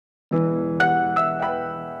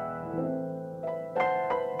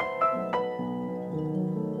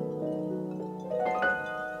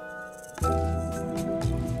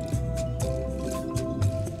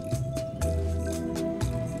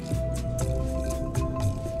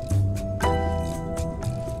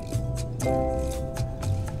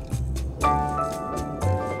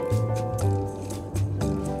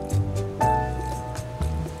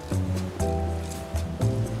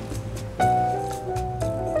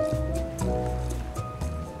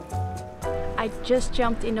I just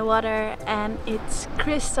jumped in the water and it's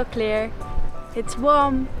crystal clear, it's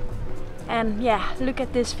warm, and yeah, look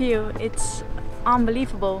at this view, it's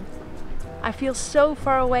unbelievable. I feel so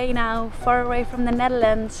far away now, far away from the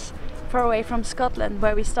Netherlands, far away from Scotland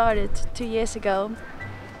where we started 2 years ago.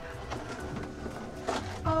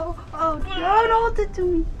 Oh, don't hold it to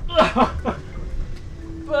me.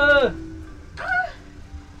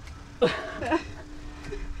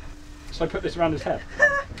 Shall I put this around his head?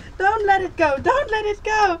 Don't let it go, don't let it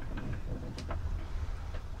go.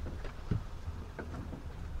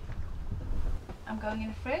 I'm going in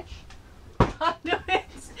the fridge. No,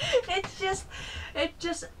 it's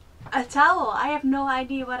just a towel. I have no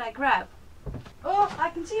idea what I grab. Oh,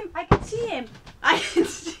 I can see him, I can see him. I can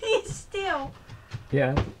see it still.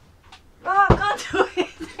 Yeah. Oh, I can't do it,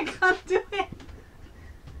 I can't do it.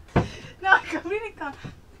 No, I really can't.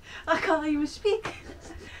 I can't even speak.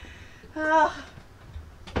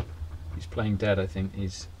 He's playing dead, I think.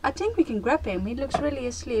 I think we can grab him. He looks really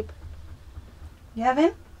asleep. You have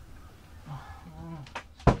him?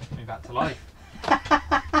 Maybe back to life.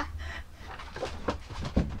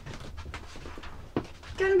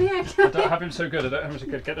 Get him here. I don't have him so good. I don't have him so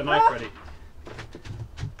good. Get the knife ready.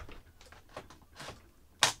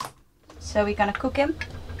 So we're gonna cook him,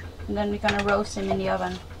 and then we're gonna roast him in the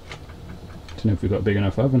oven. Don't know if we've got a big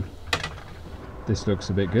enough oven. This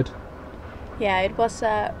looks a bit good. Yeah, it was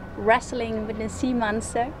wrestling with the sea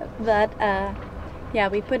monster, but yeah,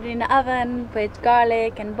 we put it in the oven with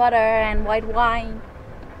garlic and butter and white wine.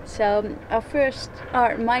 So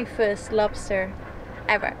my first lobster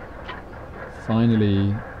ever.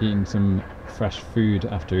 Finally eating some fresh food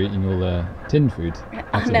after eating all the tinned food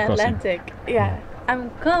On the Atlantic. Yeah, I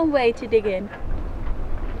can't wait to dig in.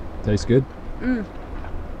 Tastes good?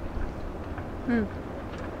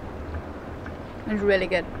 It's really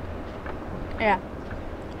good. Yeah,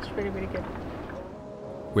 it's really, really good.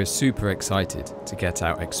 We're super excited to get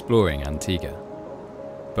out exploring Antigua.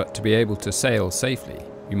 But to be able to sail safely,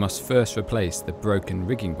 we must first replace the broken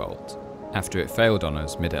rigging bolt after it failed on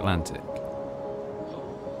us mid-Atlantic.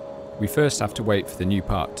 We first have to wait for the new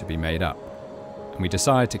part to be made up, and we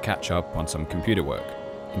decide to catch up on some computer work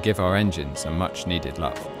and give our engines a much needed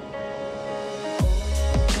love.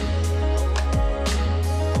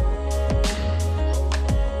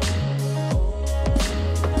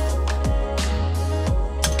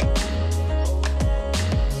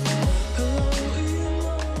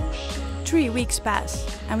 Weeks pass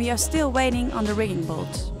and we are still waiting on the rigging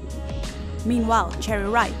bolts. Meanwhile, Cherry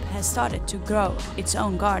Ripe has started to grow its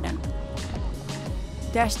own garden.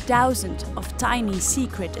 There's thousands of tiny sea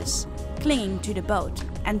critters clinging to the boat,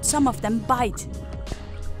 and some of them bite.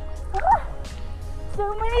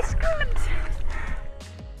 So many squids!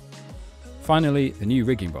 Finally, the new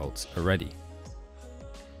rigging bolts are ready.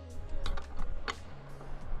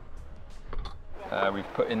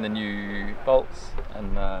 We've put in the new bolts,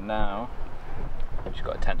 and now we've just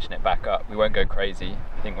got to tension it back up. We won't go crazy.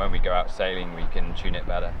 I think when we go out sailing we can tune it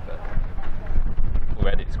better, but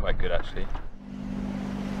already it's quite good actually.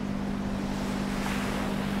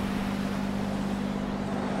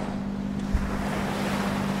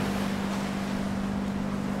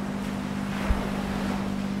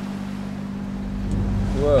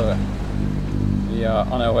 Whoa. We are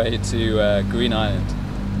on our way to Green Island.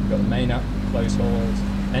 We've got the main up, close hauled,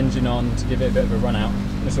 engine on to give it a bit of a run out.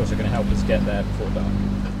 It's also going to help us get there before dark.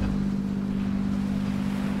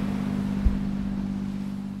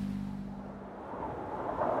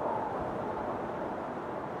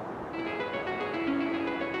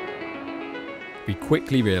 We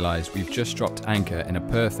quickly realise we've just dropped anchor in a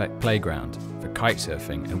perfect playground for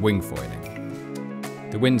kitesurfing and wing foiling.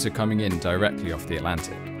 The winds are coming in directly off the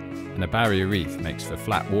Atlantic, and a barrier reef makes for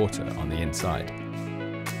flat water on the inside.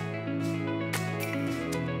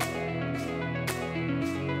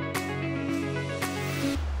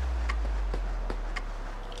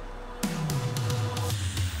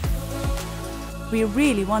 We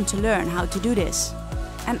really want to learn how to do this.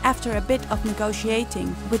 And after a bit of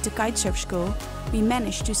negotiating with the kitesurf school, we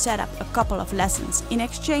managed to set up a couple of lessons in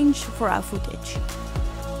exchange for our footage.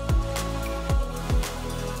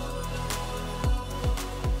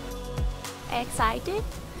 Excited?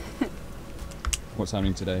 What's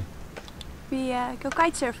happening today? We go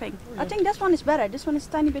kitesurfing. Oh, yeah. I think this one is better. This one is a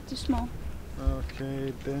tiny bit too small.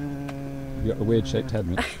 Okay, then... You got a weird shaped head,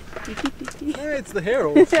 Mitch. Yeah, it's the hair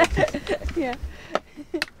all the time. Yeah.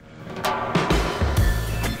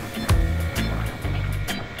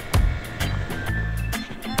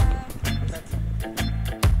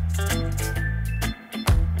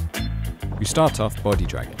 We start off body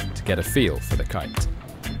dragging to get a feel for the kite.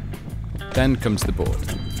 Then comes the board.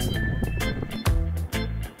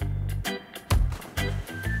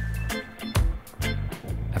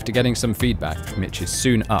 After getting some feedback, Mitch is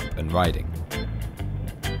soon up and riding.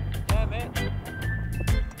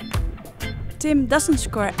 Tim doesn't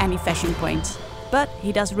score any fishing points, but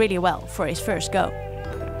he does really well for his first go.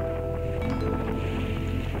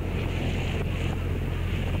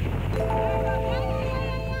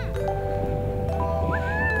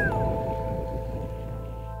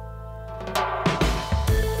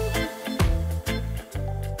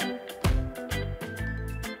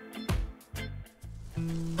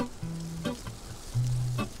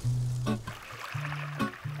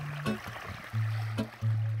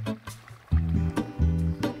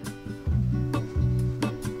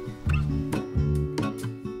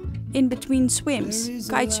 In between swims,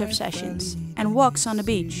 kitesurf sessions and walks on the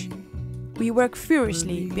beach, we work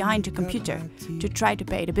furiously behind the computer to try to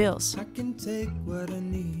pay the bills.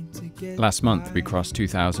 Last month we crossed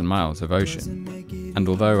 2,000 miles of ocean, and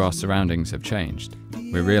although our surroundings have changed,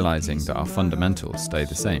 we're realizing that our fundamentals stay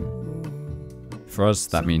the same. For us,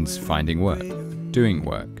 that means finding work, doing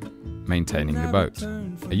work, maintaining the boat,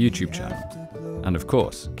 a YouTube channel, and of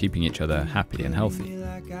course, keeping each other happy and healthy.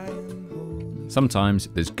 Sometimes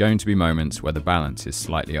there's going to be moments where the balance is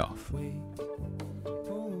slightly off.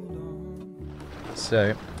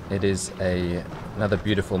 So it is another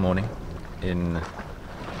beautiful morning in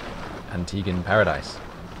Antiguan paradise.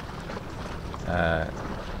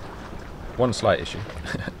 One slight issue.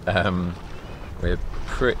 We're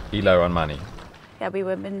pretty low on money. Yeah, we've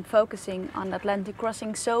been focusing on Atlantic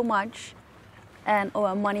crossing so much, and all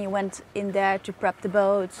our money went in there to prep the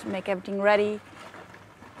boats, make everything ready.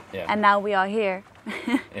 Yeah. And now we are here.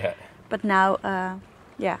 Yeah. But now,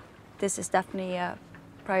 yeah, this is definitely a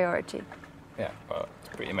priority. Yeah, well,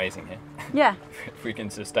 it's pretty amazing here. Yeah. If we can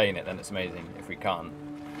sustain it, then it's amazing. If we can't,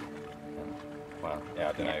 then, well, yeah,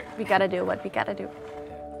 I don't know. We gotta do what we gotta do.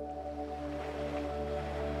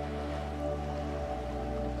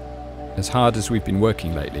 As hard as we've been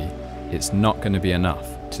working lately, it's not going to be enough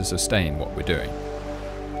to sustain what we're doing,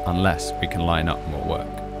 unless we can line up more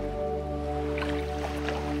work.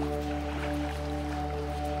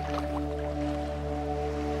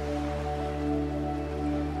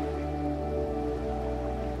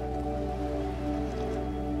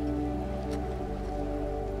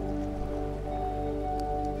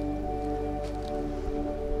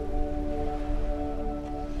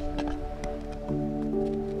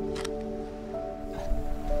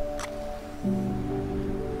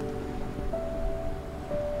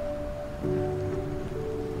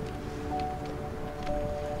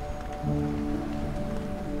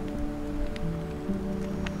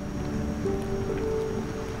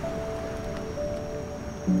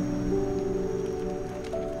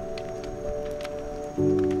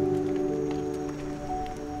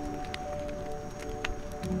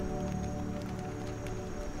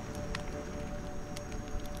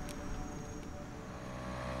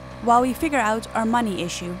 While we figure out our money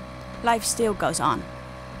issue, life still goes on.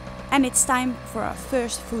 And it's time for our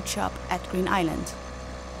first food shop at Green Island,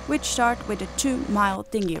 which starts with a 2-mile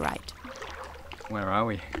dinghy ride. Where are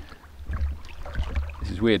we?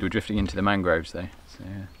 This is weird, we're drifting into the mangroves though. So,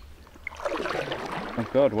 yeah. Oh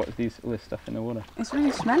god, what is all this stuff in the water? It's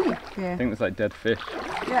really smelly here. I think it's like dead fish.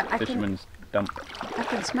 Yeah, Fisherman's dump. I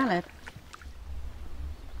can smell it.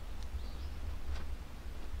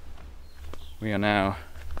 We are now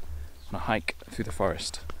on a hike through the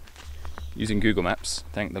forest using Google Maps,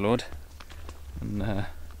 thank the Lord. And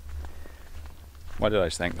why did I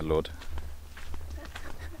just thank the Lord?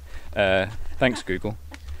 Thanks Google.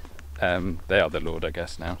 They are the Lord, I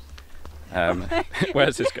guess now.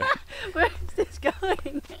 Where's this going? Where's this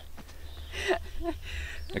going?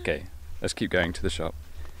 Okay, let's keep going to the shop.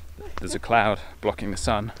 There's a cloud blocking the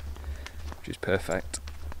sun, which is perfect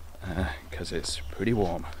because it's pretty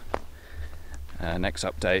warm. Next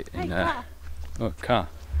update in car.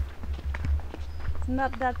 It's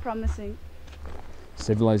not that promising.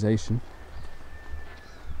 Civilization.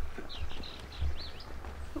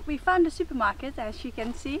 We found a supermarket, as you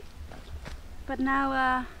can see, but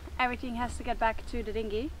now everything has to get back to the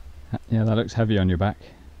dinghy. Yeah, that looks heavy on your back.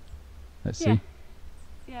 Let's see.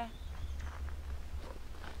 Yeah.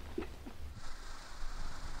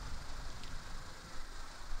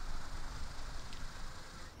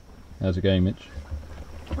 How's it going, Mitch?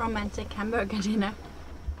 Romantic hamburger dinner.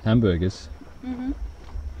 Hamburgers? Mm-hmm.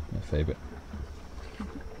 My favourite.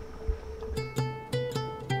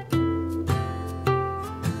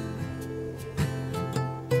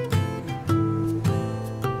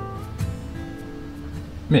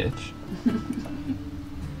 Mitch?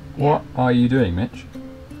 What are you doing, Mitch?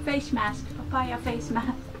 Face mask, papaya face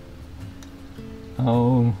mask.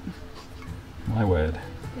 Oh, my word.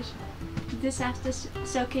 This has to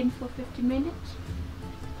soak in for 50 minutes.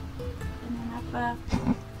 And then have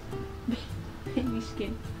baby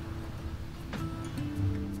skin.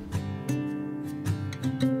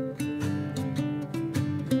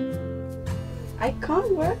 I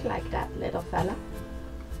can't work like that, little fella.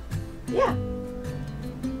 Yeah.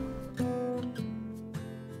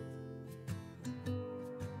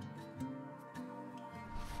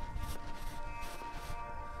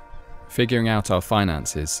 Figuring out our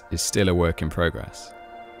finances is still a work in progress,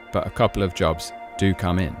 but a couple of jobs do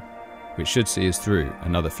come in, which should see us through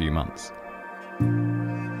another few months.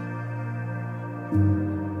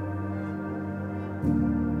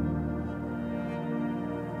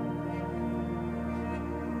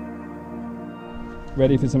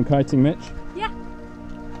 Ready for some kiting, Mitch? Yeah.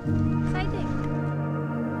 Exciting.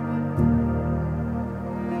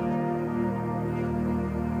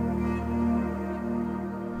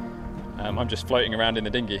 I'm just floating around in the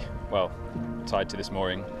dinghy, well, tied to this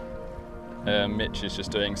mooring. Mitch is just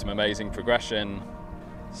doing some amazing progression,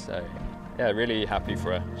 so yeah, really happy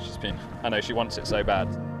for her. I know she wants it so bad.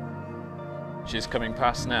 She's coming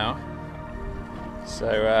past now, so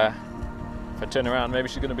if I turn around, maybe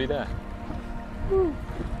she's going to be there. Woo.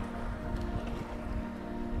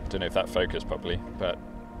 Don't know if that focused properly, but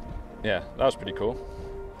yeah, that was pretty cool.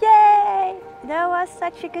 Yay! That was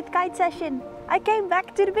such a good kite session. I came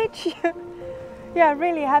back to the beach. Yeah,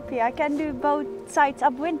 really happy. I can do both sides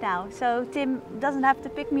upwind now, so Tim doesn't have to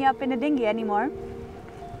pick me up in a dinghy anymore.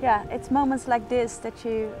 Yeah, it's moments like this that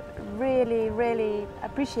you really, really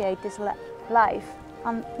appreciate this life.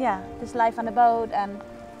 This life on the boat, and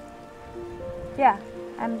yeah,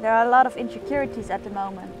 and there are a lot of insecurities at the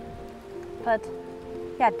moment. But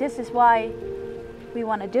yeah, this is why we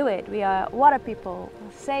want to do it. We are water people,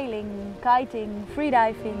 sailing, kiting,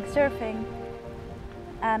 freediving, surfing,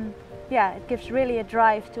 and yeah, it gives really a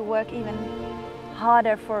drive to work even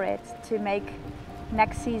harder for it, to make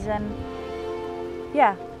next season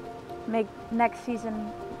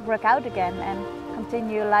work out again and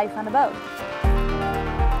continue life on the boat.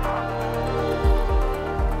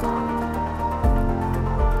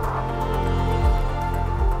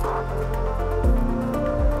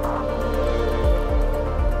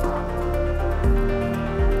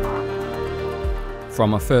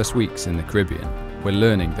 From our first weeks in the Caribbean, we're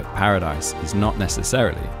learning that paradise is not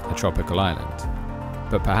necessarily a tropical island,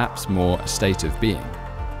 but perhaps more a state of being.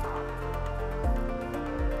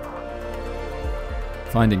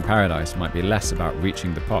 Finding paradise might be less about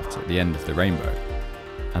reaching the pot at the end of the rainbow,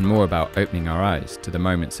 and more about opening our eyes to the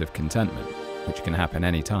moments of contentment, which can happen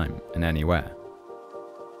anytime and anywhere.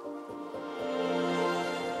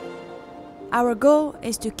 Our goal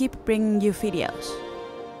is to keep bringing you videos.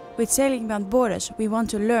 With Sailing Beyond Borders, we want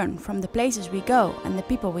to learn from the places we go and the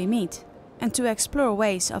people we meet, and to explore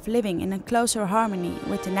ways of living in a closer harmony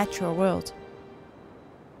with the natural world.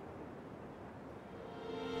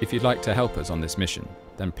 If you'd like to help us on this mission,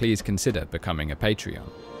 then please consider becoming a Patreon.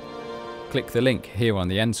 Click the link here on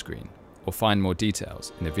the end screen, or find more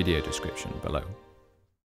details in the video description below.